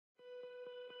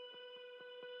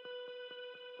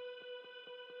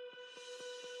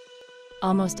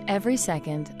Almost every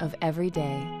second of every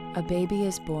day, a baby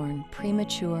is born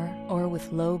premature or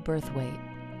with low birth weight.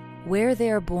 Where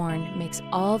they are born makes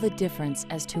all the difference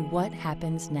as to what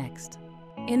happens next.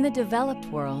 In the developed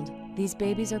world, these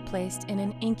babies are placed in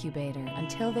an incubator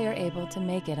until they are able to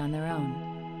make it on their own.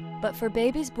 But for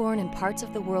babies born in parts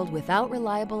of the world without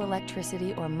reliable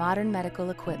electricity or modern medical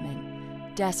equipment,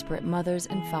 desperate mothers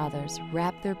and fathers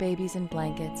wrap their babies in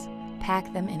blankets, pack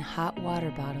them in hot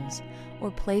water bottles, or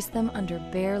place them under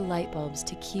bare light bulbs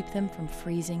to keep them from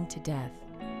freezing to death.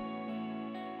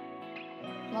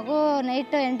 ಮಗು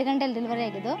night 8 ಗಂಟೆಯಲ್ಲಿ delivery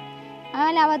ಆಗಿದ್ದು.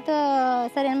 ಆಮೇಲೆ ಅವತ್ತು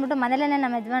ಸರಿ ಅಂದ್ಬಿಟ್ಟು ಮನೇಲೇ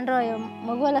ನಮ್ಮ ಯಜಮಾನರು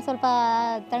ಮಗು ಎಲ್ಲ ಸ್ವಲ್ಪ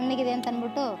ತಣ್ಣಗಿದೆ ಅಂತ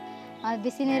ಅಂದ್ಬಿಟ್ಟು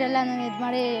ಬಿಸಿ ನೀರೆಲ್ಲ ಇದು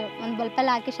ಮಾಡಿ ಒಂದು ಬಲ್ಪೆಲ್ಲ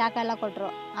ಹಾಕಿ ಶಾಖ ಎಲ್ಲ ಕೊಟ್ಟರು.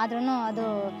 ಆದ್ರೂ ಅದು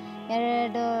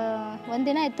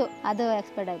ಒಂದಿನ ಇತ್ತು, ಅದು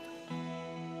ಎಕ್ಸ್ಪೈರ್ಡ್ ಆಯಿತು.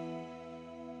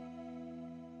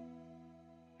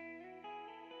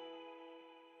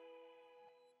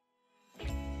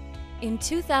 In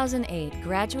 2008,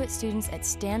 graduate students at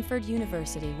Stanford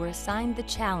University were assigned the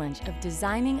challenge of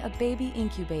designing a baby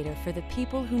incubator for the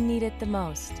people who need it the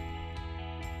most.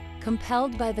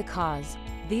 Compelled by the cause,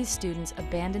 these students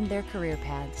abandoned their career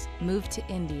paths, moved to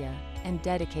India, and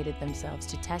dedicated themselves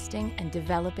to testing and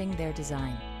developing their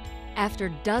design. After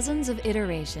dozens of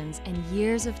iterations and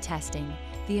years of testing,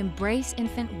 the Embrace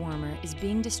Infant Warmer is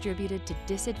being distributed to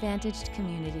disadvantaged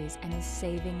communities and is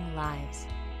saving lives.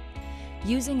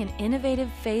 Using an innovative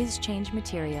phase change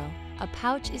material, a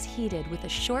pouch is heated with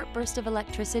a short burst of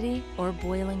electricity or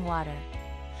boiling water.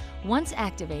 Once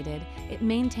activated, it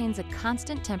maintains a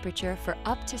constant temperature for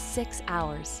up to 6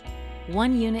 hours.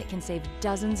 One unit can save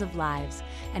dozens of lives,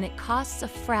 and it costs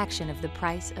a fraction of the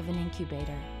price of an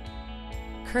incubator.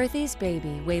 Kirthy's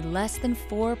baby weighed less than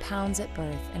 4 pounds at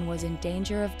birth and was in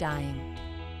danger of dying.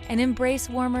 An Embrace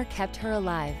Warmer kept her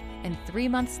alive, and 3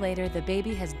 months later, the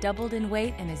baby has doubled in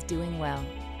weight and is doing well.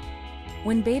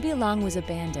 When Baby Long was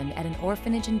abandoned at an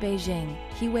orphanage in Beijing,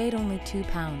 he weighed only 2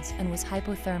 pounds and was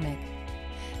hypothermic.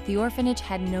 The orphanage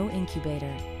had no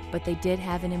incubator, but they did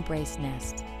have an Embrace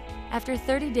nest. After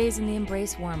 30 days in the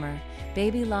Embrace Warmer,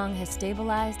 Baby Long has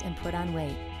stabilized and put on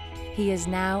weight. He is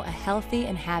now a healthy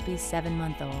and happy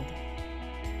 7-month-old.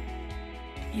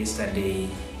 Yesterday,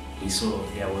 we saw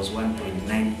there was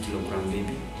 1.9 kilogram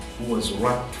baby who was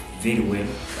wrapped very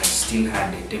well, but still had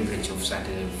a temperature of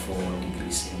 34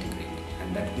 degrees centigrade. And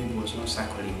that baby was not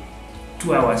suckling.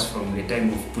 2 hours from the time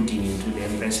of putting into the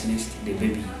Embrace nest, the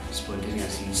baby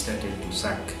spontaneously started to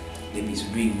suck. The baby is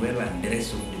doing well, and the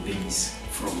rest of the babies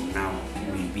from now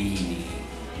will be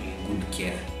in good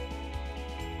care.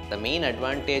 The main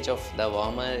advantage of the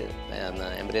warmer,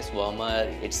 Embrace Warmer,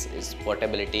 its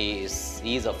portability, its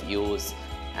ease of use,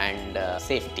 and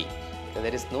safety. So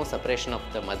there is no separation of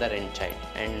the mother and child,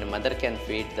 and mother can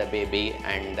feed the baby,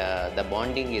 and the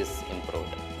bonding is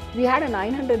improved. We had a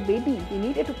 900 baby. We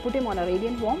needed to put him on a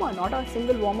radiant warmer. Not a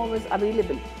single warmer was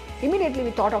available. Immediately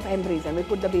we thought of Embrace and we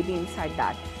put the baby inside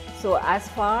that. So as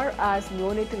far as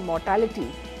neonatal mortality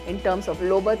in terms of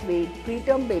low birth weight,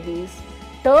 preterm babies,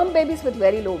 term babies with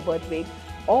very low birth weight,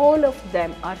 all of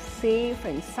them are safe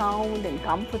and sound and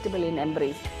comfortable in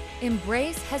Embrace.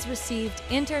 Embrace has received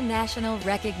international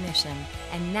recognition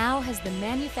and now has the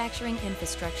manufacturing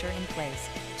infrastructure in place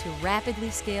to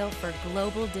rapidly scale for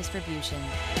global distribution.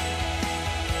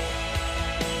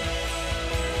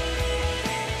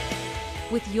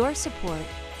 With your support,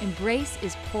 Embrace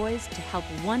is poised to help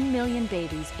 1 million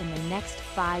babies in the next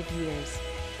 5 years.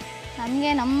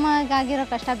 ನಮಗೆ ನಮಗಾಗಿರೋ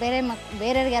ಕಷ್ಟ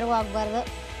ಬೇರೆಯವ್ರಿಗೆ ಯಾರಿಗೂ ಆಗಬಾರ್ದು.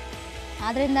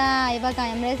 ಆದ್ದರಿಂದ ಇವಾಗ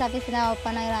embrace ಆಫೀಸಿನ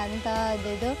open ಆಗಿರೋ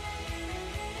ಅಂಥದ್ದು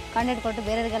ಕಾಂಟ್ಯಾಕ್ಟ್ ಕೊಟ್ಟು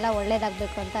ಬೇರೆಯವರಿಗೆಲ್ಲ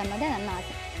ಒಳ್ಳೆಯದಾಗಬೇಕು ಅಂತ ಅನ್ನೋದೇ ನನ್ನ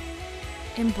ಆಸೆ.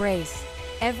 Embrace.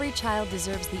 Every child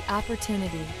deserves the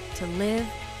opportunity to live,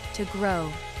 to grow,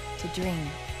 to dream.